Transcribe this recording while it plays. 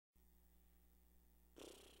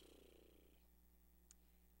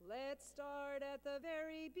Let's start at the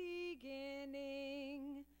very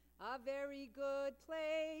beginning. A very good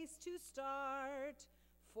place to start.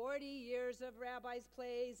 40 years of Rabbi's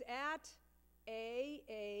plays at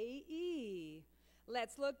AAE.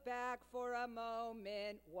 Let's look back for a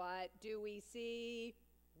moment. What do we see?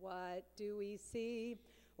 What do we see?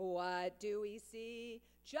 What do we see?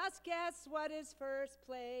 Just guess what his first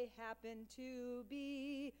play happened to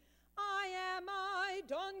be. I,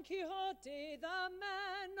 Don Quixote, the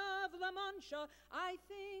man of La Mancha. I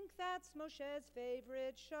think that's Moshe's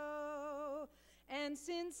favorite show. And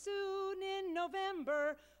since soon in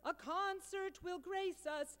November a concert will grace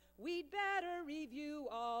us, we'd better review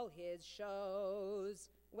all his shows.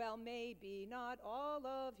 Well, maybe not all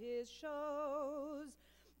of his shows,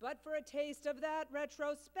 but for a taste of that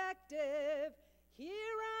retrospective, here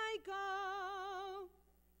I go.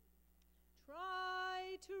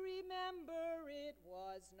 Try to remember it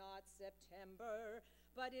was not September,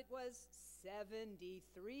 but it was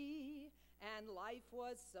 73, and life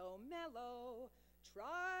was so mellow.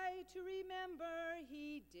 Try to remember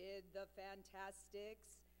he did the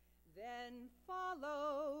Fantastics, then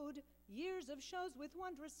followed years of shows with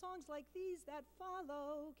wondrous songs like these that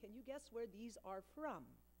follow. Can you guess where these are from?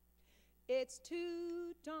 It's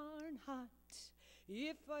too darn hot.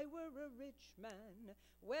 If I were a rich man,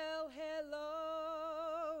 well,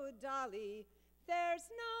 hello, Dolly. There's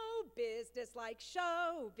no business like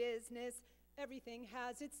show business. Everything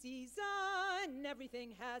has its season,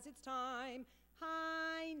 everything has its time.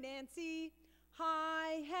 Hi, Nancy.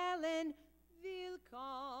 Hi, Helen.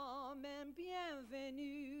 Willkommen and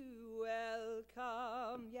bienvenue.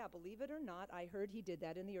 Welcome. Yeah, believe it or not, I heard he did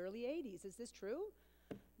that in the early 80s. Is this true?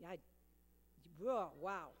 Yeah. Oh,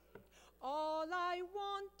 wow. All I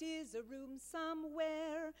want is a room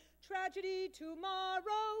somewhere. Tragedy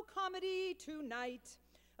tomorrow, comedy tonight.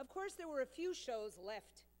 Of course, there were a few shows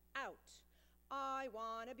left out. I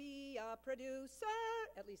want to be a producer.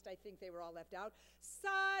 At least I think they were all left out.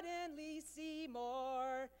 Suddenly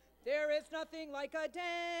Seymour. There is nothing like a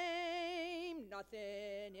dame.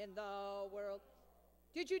 Nothing in the world.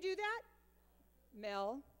 Did you do that?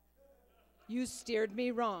 Mel, you steered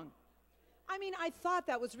me wrong. I mean, I thought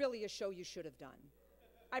that was really a show you should have done.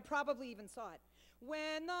 I probably even saw it.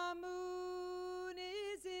 When the moon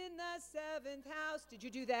is in the 7th house. Did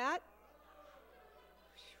you do that?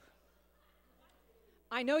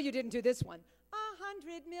 I know you didn't do this one.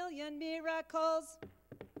 100 million miracles.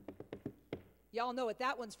 Y'all know what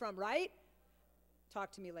that one's from, right?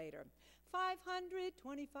 Talk to me later.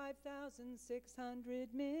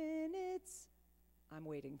 525,600 minutes. I'm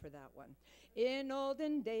waiting for that one. In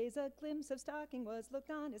olden days, a glimpse of stocking was looked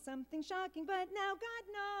on as something shocking, but now God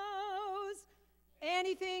knows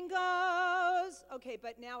anything goes. Okay,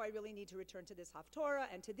 but now I really need to return to this Haftorah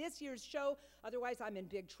and to this year's show, otherwise I'm in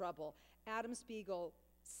big trouble. Adam Spiegel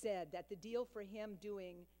said that the deal for him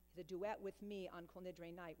doing the duet with me on Kol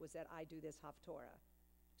Nidre night was that I do this Haftorah.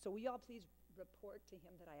 So will y'all please report to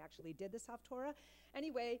him that I actually did this Haftorah?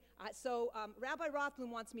 Anyway, Rabbi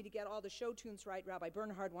Rothblum wants me to get all the show tunes right. Rabbi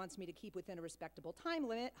Bernhard wants me to keep within a respectable time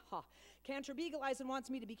limit. Cantor Beagleisen wants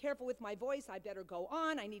me to be careful with my voice. I better go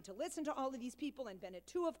on. I need to listen to all of these people, and Bennett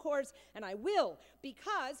too, of course, and I will,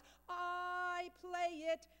 because I play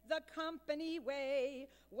it the company way.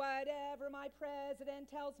 Whatever my president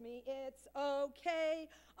tells me, it's okay.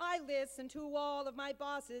 I listen to all of my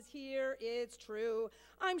bosses here, it's true.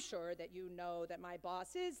 I'm sure that you know that my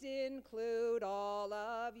bosses include all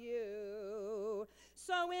of you.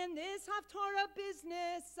 So in this Haftorah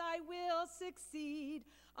business, I will succeed.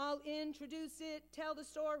 I'll introduce it, tell the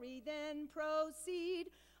story, then proceed.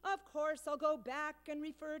 Of course, I'll go back and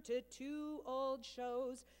refer to 2 old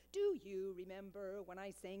shows. Do you remember when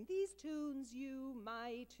I sang these tunes? You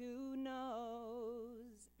might who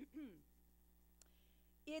knows.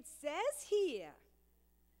 It says here,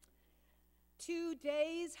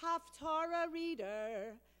 today's Haftorah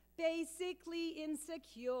reader, basically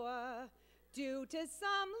insecure, due to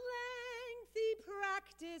some lengthy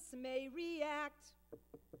practice may react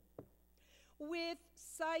with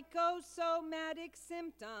psychosomatic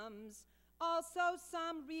symptoms, also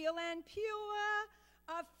some real and pure,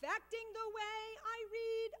 affecting the way I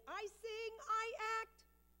read, I sing, I act.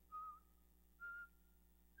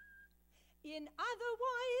 In other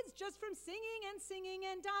words, just from singing and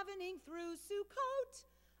davening through Sukkot,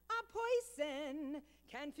 a poison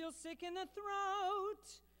can feel sick in the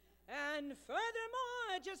throat. And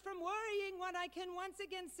furthermore, just from worrying what I can once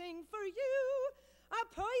again sing for you, a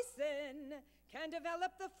poison can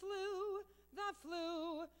develop the flu, the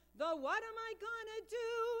what am I gonna do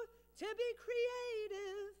to be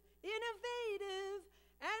creative, innovative,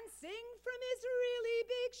 and sing from his really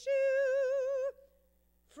big shoes.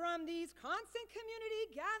 from these constant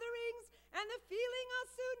community gatherings, and the feeling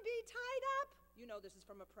I'll soon be tied up, you know this is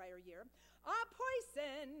from a prior year, a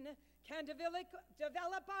poison can develop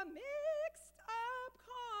a mixed up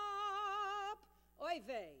cup. Oy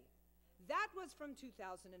vey. That was from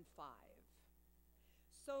 2005.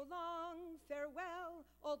 So long, farewell,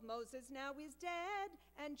 old Moses now is dead,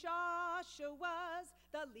 and Joshua's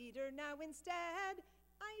the leader now instead.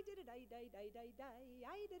 I did it, I die, die, die, die,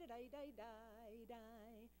 I did it, I die, die,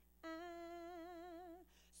 die.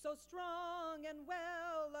 So strong and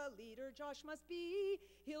well a leader Josh must be,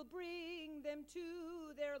 he'll bring them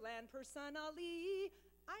to their land per son Ali.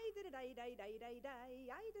 I did it, I die, die, die, die,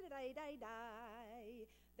 I did it, I die, die.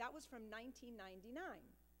 That was from 1999.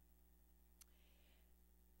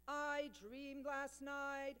 I dreamed last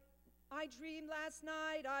night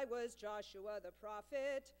I was Joshua the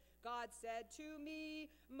prophet. God said to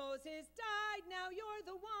me, Moses died, now you're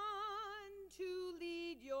the one to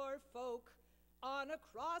lead your folk on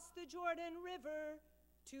across the Jordan River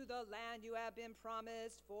to the land you have been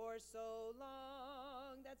promised for so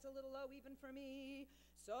long. That's a little low even for me.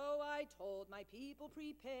 So I told my people,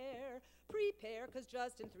 prepare, 'cause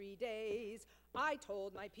just in 3 days. I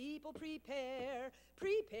told my people, prepare,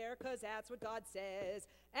 'cause that's what God says.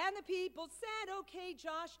 And the people said, okay,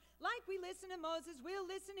 Josh, like we listen to Moses, we'll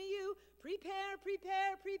listen to you. Prepare,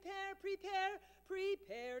 prepare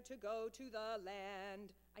to go to the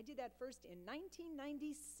land. I did that first in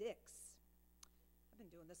 1996. I've been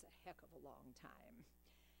doing this a heck of a long time.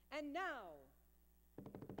 And now,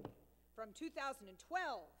 from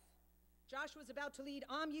 2012, Joshua's about to lead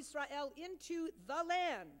Am Yisrael into the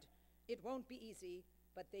land. It won't be easy,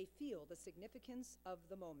 but they feel the significance of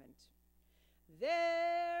the moment.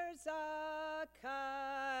 There's a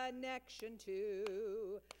connection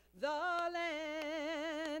to the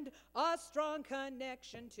land, a strong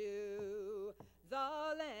connection to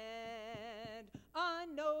the land, a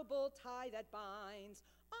noble tie that binds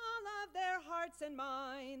all of their hearts and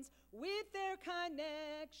minds with their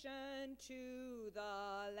connection to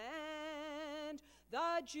the land.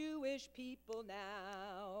 The Jewish people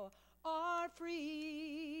now are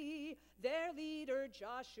free. Their leader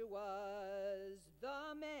Joshua's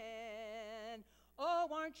the man. Oh,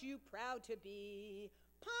 aren't you proud to be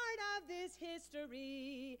part of this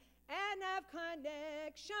history and have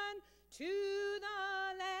connection to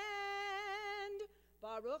the land?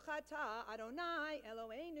 Baruch atah Adonai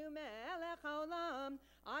Eloheinu melech haolam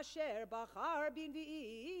asher bachar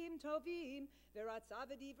b'nvi'im tovim v'ratza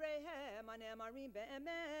v'divreihem hanemarim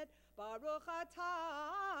be'emet. Baruch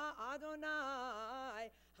atah Adonai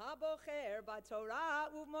habocher b'Torah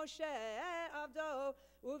u'Moshe avdo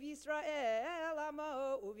u'Yisrael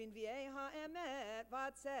amo u'v'nvi'ei ha'emet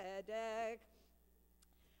v'tzedek.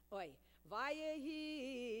 Oy.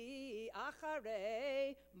 Vayehi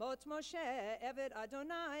acharei mot Moshe eved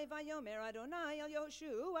Adonai vayomer Adonai al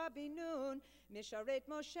Yoshua bin Nun misharet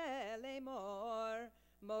Moshe lemor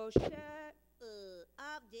Moshe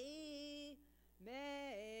avdi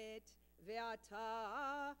met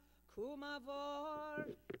ve'ata kumavor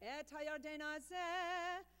et hayarden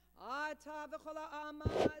hazeh ata v'chol ha'am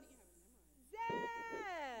hazeh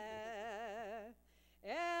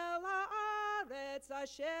el haaretz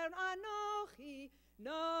asher anochi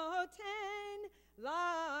noten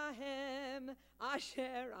lahem,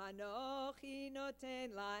 asher anochi noten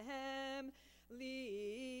lahem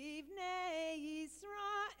livnei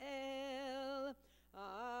Yisrael.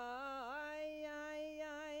 Ay, ay,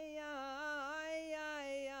 ay, ay,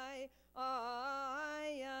 ay, ay,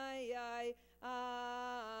 ay, ay, ay,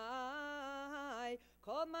 ay,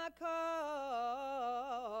 kol makom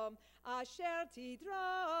asher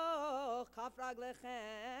tidroch kaf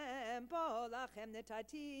raglechem bo lachem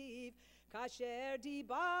netativ kasher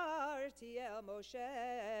dibarti el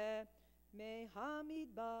Moshe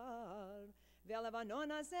mehamidbar ve'levanon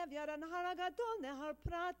hazeh v'yad הנהר הגדול נהר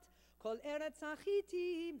פרת כל ארץ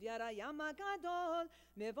החיתים ויד הים הגדול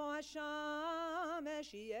מבוא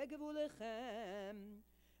השמש יהיה גבולכם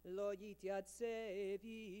לא יתייצב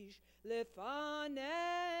איש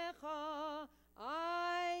לפניך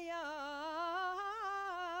ay,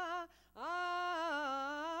 ay,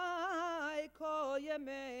 ko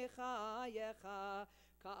yemei chayecha,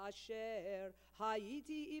 kaasher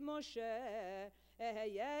hayiti im Moshe,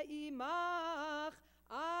 ehye imach,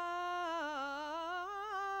 ay,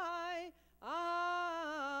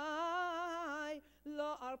 ay,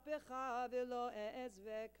 lo arpecha velo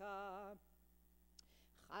ezveka.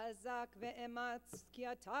 חזק ואמץ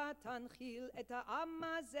כי אתה תנחיל את העם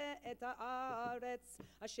הזה את הארץ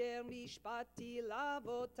אשר משפטתי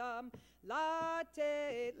לאבותם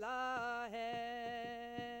לתת להם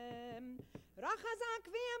רק חזק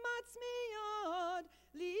ואמץ מאוד,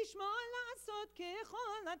 לשמוע לעשות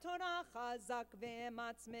ככל התורה. חזק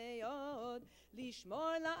ואמץ מאוד,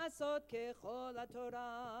 לשמוע לעשות ככל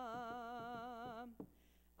התורה.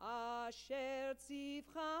 אשר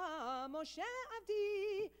ציווך משה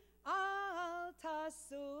עבדי, אל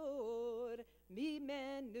תסור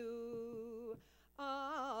ממנו.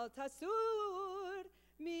 אל תסור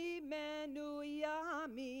ממנו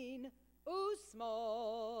ימין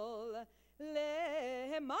ושמאל,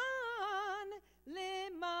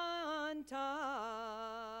 למען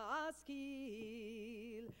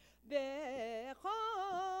תשכיל בכל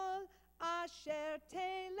אשר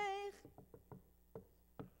תלך.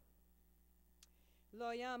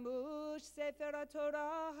 לא ימוש ספר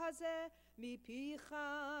התורה הזה מפיך,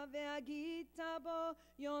 והגית בו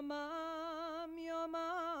יומם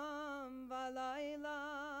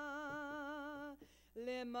ולילה,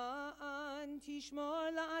 למען תשמור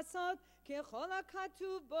לעשות ככל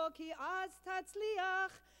הכתוב בו, כי אז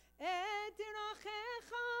תצליח את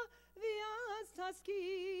דרכיך ואז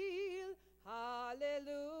תשכיל.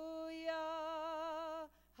 הללויה,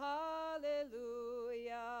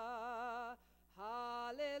 הללויה,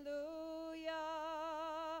 הללויה,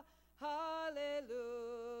 הללויה.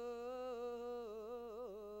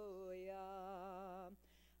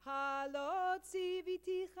 הלא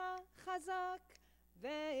ציוויתיך חזק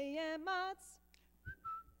ואמץ,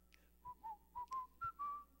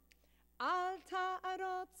 אל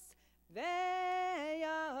תערוץ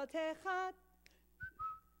ואל תחת,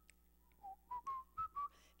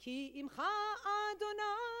 כי עמך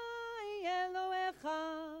אדוני אלוהיך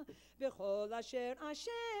בכל אשר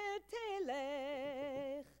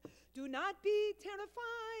תלך. Do not be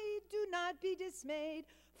terrified, do not be dismayed,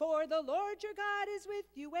 for the Lord your God is with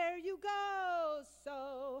you where you go. So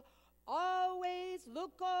always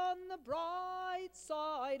look on the bright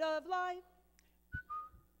side of life.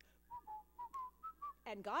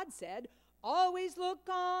 And God said, always look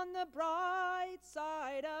on the bright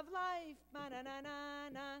side of life.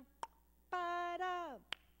 Ma-na-na-na-na, ba-da.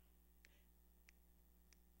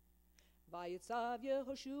 ויצב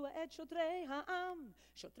יהושע את שוטרי העם,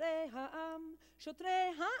 שוטרי העם,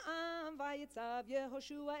 שוטרי העם. ויצב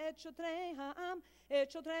יהושע את שוטרי העם,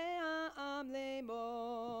 את שוטרי העם לאמור.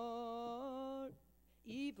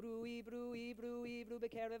 עברו, עברו, עברו, עברו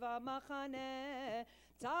בקרב המחנה.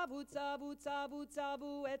 צבו, צבו, צבו,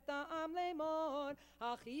 צבו את העם לאמור.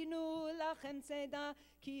 הכינו לכם צידה,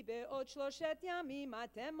 כי בעוד 3 ימים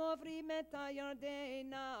אתם עוברים את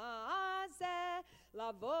הירדן הזה,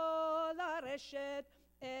 לבוא לרשת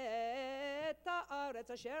את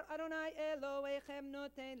הארץ אשר אדוני אלוהיכם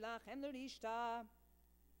נותן לכם לרשתה.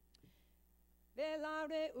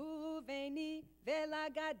 ולראובני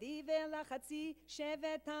ולגדי ולחצי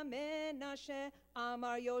שבט המנשה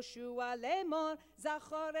אמר יהושע לאמור,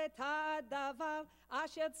 זכור את הדבר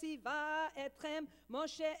אשר ציווה אתכם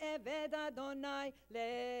משה עבד אדוני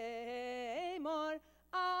לאמור,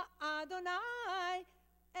 אדוני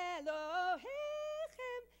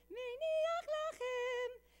אלוהיכם מניח לכם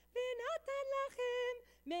ונתן לכם,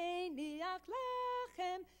 מניח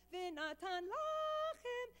לכם ונתן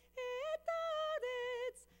לכם את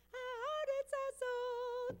הארץ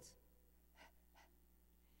הזאת.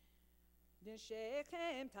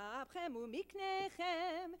 נשיכם, טפכם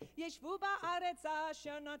ומקניכם ישבו בארץ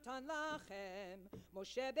אשר נתן לכם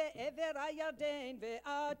משה בעבר הירדן,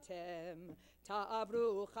 ואתם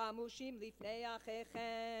תעברו חמושים לפני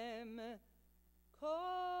אחיכם.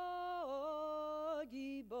 כה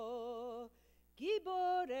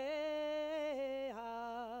גיבוריה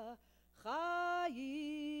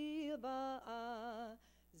חיל בה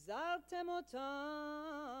זרתם אותם,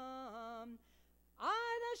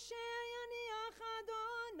 עד אשר יניח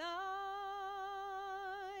אדוני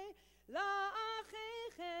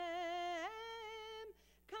לאחיכם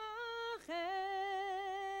ככם,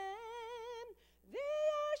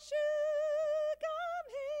 וישו גם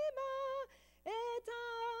המה את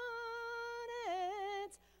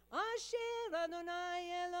הארץ אשר אדוני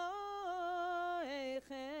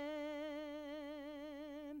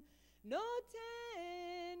אלוהיכם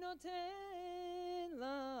נותן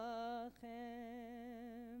לכם.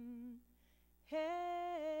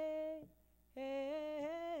 Hey,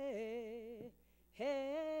 hey,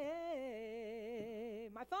 hey,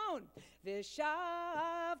 my phone.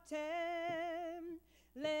 ושבתם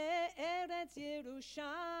לארץ ירושתכם,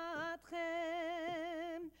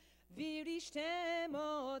 וירשתם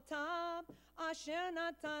אותם אשר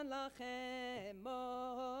נתן לכם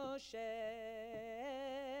משה.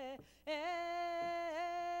 Hey,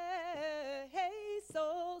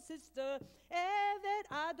 soul sister, עבד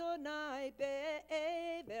אדוני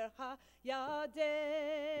בעברך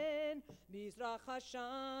Yaden Mizrach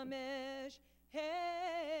HaShamesh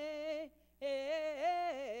Hey,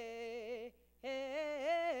 hey,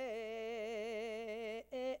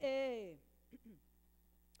 hey, hey.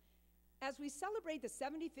 As we celebrate the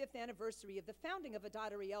 75th anniversary of the founding of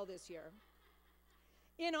Adat Ariel this year,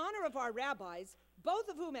 in honor of our rabbis, both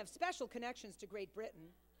of whom have special connections to Great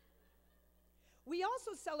Britain, we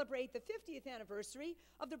also celebrate the 50th anniversary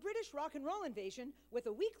of the British rock and roll invasion with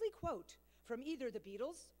a weekly quote from either the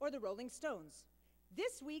Beatles or the Rolling Stones.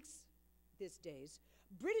 This day's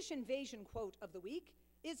British invasion quote of the week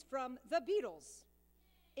is from the Beatles.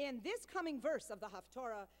 In this coming verse of the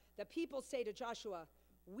Haftorah, the people say to Joshua,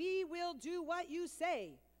 "We will do what you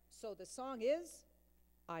say." So the song is,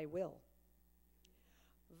 "I will."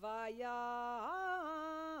 Vayanu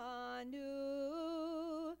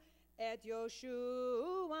et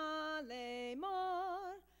Yoshua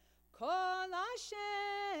lemor kol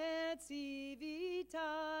asher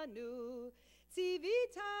tzivitanu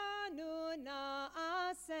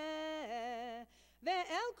na'aseh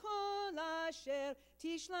ve'el kol asher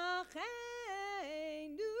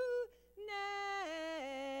tishlachenu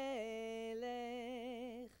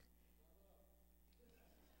nelech.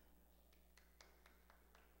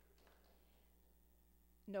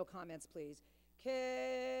 No comments, please.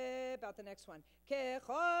 About the next one.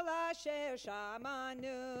 Kechol asher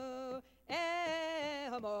shamanu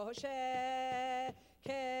Moshe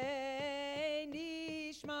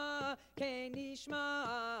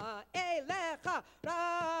Kenishma Elecha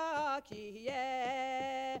rak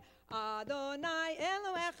yeh Adonai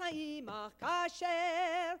Elohecha imach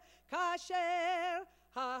kasher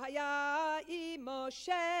haya im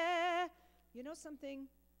Moshe. You know something?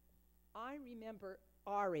 I remember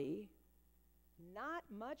Ari, not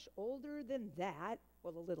much older than that,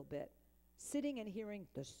 well, a little bit, sitting and hearing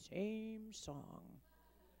the same song.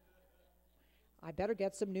 I better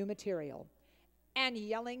get some new material. And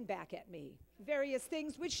yelling back at me various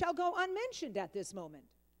things which shall go unmentioned at this moment.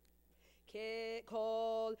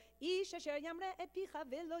 Kol ish asher yamre et picha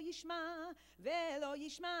velo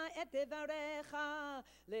yishma et devarecha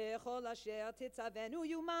lechol asher titzavenu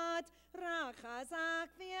yumat rak chazak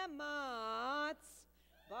v'yamatz.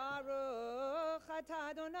 Baruch atah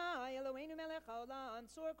Adonai Eloheinu melech haolam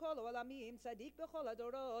tzur kol olamim tzadik b'chol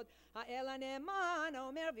adorot ha'el ha'ne'eman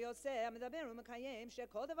ha'omer v'yoseh ha'medaber u'mekayem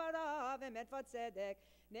shekol devarav emet v'tzedek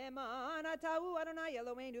ne'eman atah hu Adonai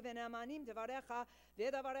Eloheinu v'ne'emanim devarecha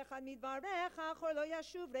v'devarecha midvarecha chor lo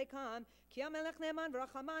yashuv rekam ki ha'melech ne'eman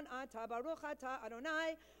v'rachaman atah baruch atah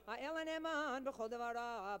Adonai ha'el ha'ne'eman b'chol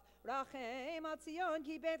devarav rachem al Tzion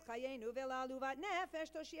ki bet chayenu ve'laluvat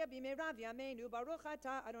nefesh toshia b'meirav yameinu baruch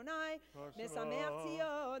atah Adonai, Mesameach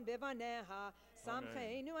Tzion bevaneha,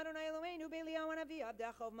 Samcheinu Adonai Eloheinu Belial Hanavi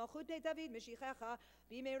Abdachov Malchut Beit David Meshichecha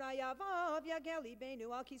B'meira Yavav Yagel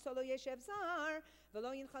Libenu Al Kiso Lo Yeshev Zar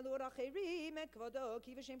V'lo Yinchalu Racherim Et Kvodo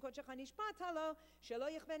Ki V'Shem Kodshecha Nishpat Halo Shelo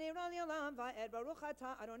Yichben Eira L'Olam Va'ed Baruch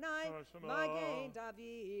Atah Adonai Magen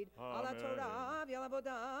David Al Torah V'Al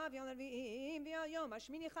Avodah V'Al Nevi'im V'Al Yom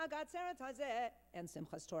Hashmini Chag Atzeret Hazeh and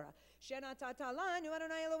Simchas Torah Shenatata Lanu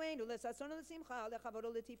Adonai Eloheinu L'Sason L'Simcha L'Chavod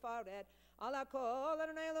L'Tifaret Ala Kol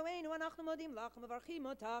Adonai Eloheinu Anachnu Modim Lach Mevarchim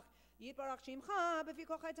Otach Yitbarach Shimcha B'fi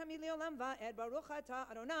Kochai Tamid L'Olam Va'ed Baruch Atah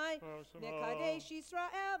Adonai Mekadesh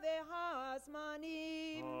Yisrael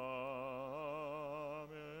V'Hazmanim.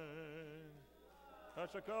 Amen.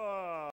 Hashakah.